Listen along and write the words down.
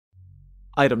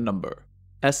Item Number: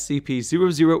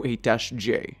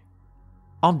 SCP-008-J.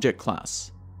 Object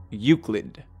Class: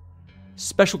 Euclid.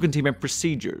 Special Containment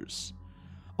Procedures: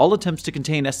 all attempts to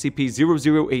contain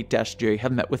SCP-008-J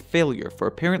have met with failure for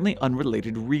apparently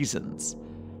unrelated reasons.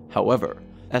 However,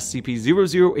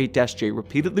 SCP-008-J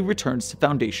repeatedly returns to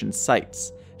Foundation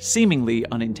sites, seemingly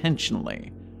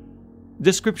unintentionally.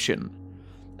 Description: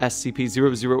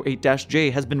 SCP-008-J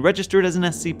has been registered as an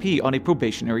SCP on a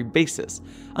probationary basis,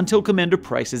 until Commander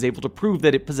Price is able to prove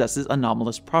that it possesses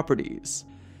anomalous properties.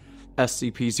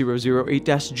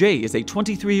 SCP-008-J is a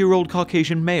 23-year-old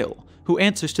Caucasian male who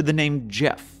answers to the name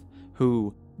Geoff,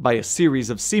 who, by a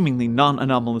series of seemingly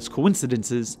non-anomalous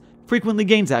coincidences, frequently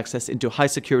gains access into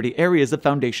high-security areas of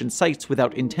Foundation sites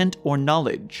without intent or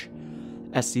knowledge.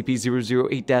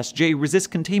 SCP-008-J resists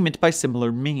containment by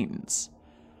similar means.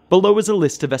 Below is a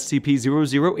list of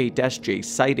SCP-008-J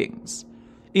sightings.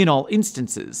 In all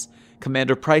instances,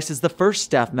 Commander Price is the first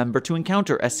staff member to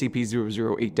encounter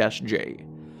SCP-008-J.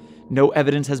 No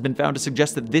evidence has been found to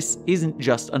suggest that this isn't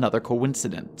just another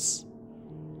coincidence.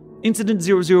 Incident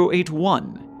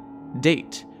 0081.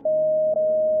 Date.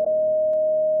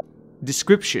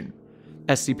 Description: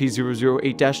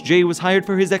 SCP-008-J was hired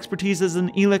for his expertise as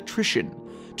an electrician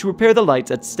to repair the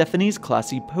lights at Stephanie's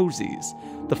Classy Posies,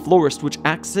 the florist which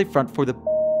acts as a front for the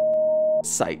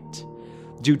site.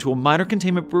 Due to a minor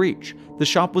containment breach, the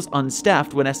shop was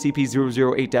unstaffed when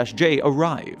SCP-008-J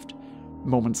arrived.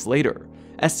 Moments later,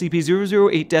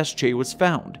 SCP-008-J was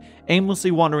found,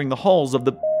 aimlessly wandering the halls of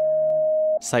the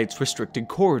site's restricted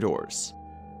corridors.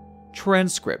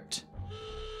 Transcript: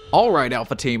 Alright,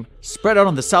 Alpha Team, spread out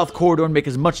on the south corridor and make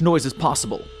as much noise as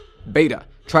possible. Beta,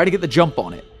 try to get the jump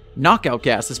on it. Knockout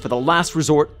gas is for the last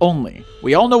resort only.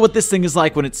 We all know what this thing is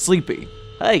like when it's sleepy.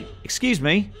 Hey, excuse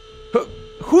me.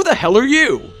 Who the hell are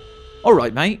you?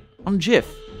 Alright, mate, I'm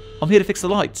Geoff. I'm here to fix the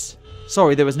lights.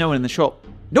 Sorry, there was no one in the shop.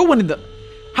 No one in the...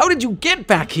 How did you get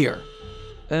back here?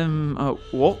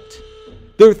 What?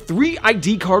 There are 3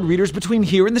 ID card readers between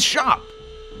here and the shop.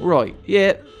 Right,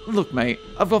 yeah. Look, mate,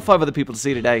 I've got 5 other people to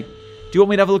see today. Do you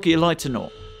want me to have a look at your lights or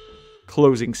not?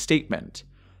 Closing statement.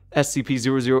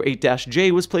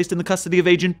 SCP-008-J was placed in the custody of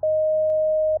Agent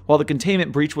while the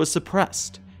containment breach was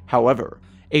suppressed. However,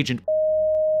 Agent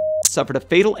suffered a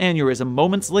fatal aneurysm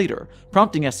moments later,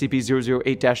 prompting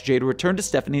SCP-008-J to return to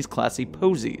Stephanie's Classy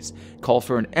Posies, call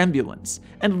for an ambulance,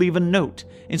 and leave a note,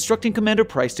 instructing Commander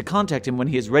Price to contact him when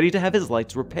he is ready to have his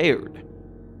lights repaired.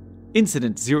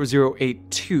 Incident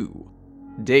 0082.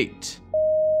 Date.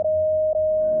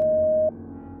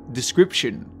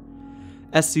 Description: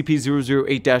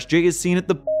 SCP-008-J is seen at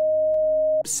the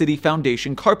City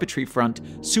Foundation carpentry front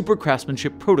super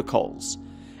craftsmanship protocols.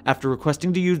 After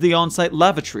requesting to use the on-site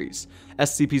lavatories,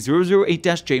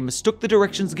 SCP-008-J mistook the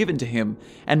directions given to him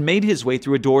and made his way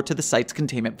through a door to the site's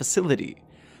containment facility.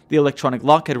 The electronic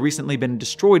lock had recently been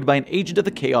destroyed by an agent of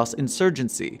the Chaos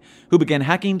Insurgency, who began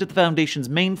hacking into the Foundation's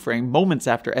mainframe moments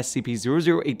after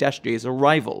SCP-008-J's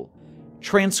arrival.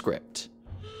 Transcript: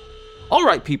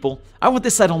 Alright people, I want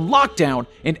this site on lockdown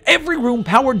and every room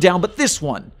powered down but this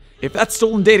one. If that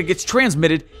stolen data gets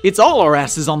transmitted, it's all our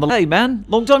asses on the... Hey man,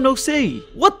 long time no see.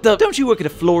 What the... Don't you work at a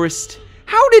florist?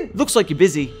 How did... Looks like you're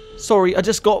busy. Sorry, I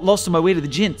just got lost on my way to the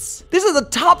gents. This is a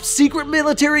top secret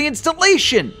military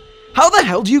installation. How the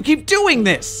hell do you keep doing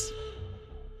this?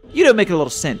 You don't make a lot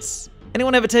of sense.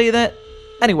 Anyone ever tell you that?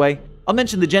 Anyway, I'll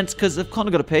mention the gents because I've kinda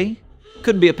gotta pay.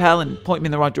 Couldn't be a pal and point me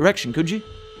in the right direction, could you?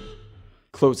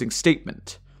 Closing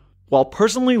statement. While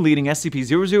personally leading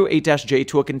SCP-008-J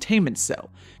to a containment cell,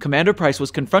 Commander Price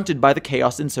was confronted by the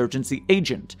Chaos Insurgency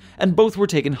agent, and both were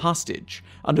taken hostage,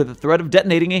 under the threat of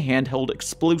detonating a handheld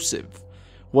explosive.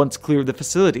 Once clear of the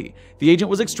facility, the agent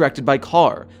was extracted by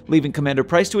car, leaving Commander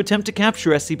Price to attempt to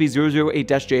capture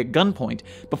SCP-008-J at gunpoint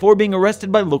before being arrested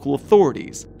by local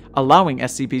authorities, allowing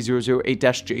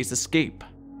SCP-008-J's escape.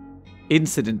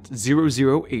 Incident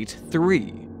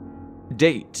 0083.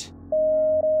 Date.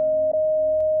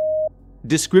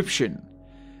 Description: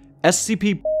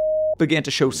 SCP began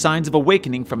to show signs of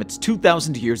awakening from its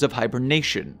 2,000 years of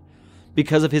hibernation.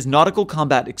 Because of his nautical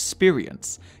combat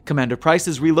experience, Commander Price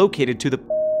is relocated to the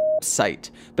site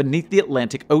beneath the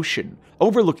Atlantic Ocean,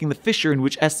 overlooking the fissure in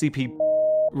which SCP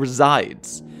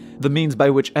resides. The means by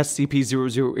which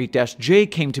SCP-008-J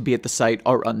came to be at the site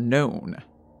are unknown.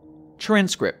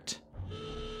 Transcript: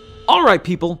 Alright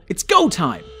people, it's go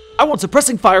time! I want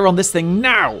suppressing fire on this thing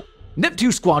now!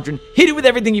 Neptune Squadron, hit it with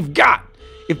everything you've got!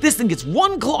 If this thing gets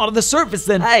one claw to the surface,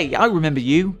 then... Hey, I remember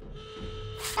you.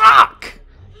 Fuck!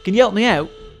 Can you help me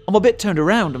out? I'm a bit turned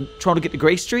around. I'm trying to get to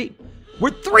Gray Street.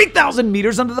 We're 3,000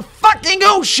 meters under the fucking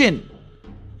ocean!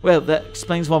 Well, that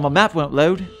explains why my map won't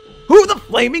load. Who Who the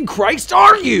flaming Christ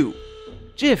are you?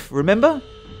 Geoff, remember?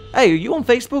 Hey, are you on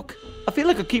Facebook? I feel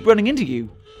like I keep running into you.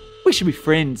 We should be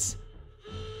friends.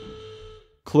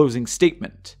 Closing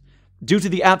statement. Due to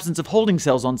the absence of holding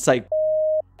cells on site,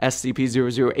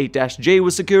 SCP-008-J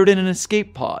was secured in an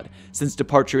escape pod, since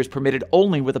departure is permitted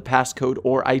only with a passcode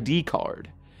or ID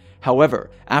card. However,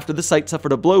 after the site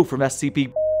suffered a blow from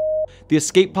SCP, the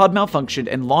escape pod malfunctioned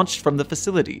and launched from the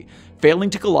facility, failing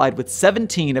to collide with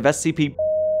 17 of SCP's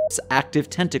active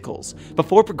tentacles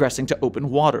before progressing to open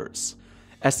waters.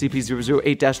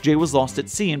 SCP-008-J was lost at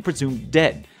sea and presumed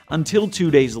dead until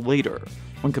 2 days later,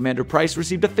 when Commander Price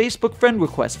received a Facebook friend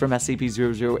request from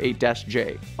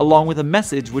SCP-008-J, along with a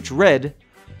message which read,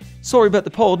 "Sorry about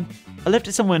the pod, I left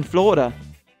it somewhere in Florida.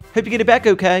 Hope you get it back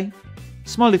okay.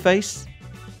 Smiley face."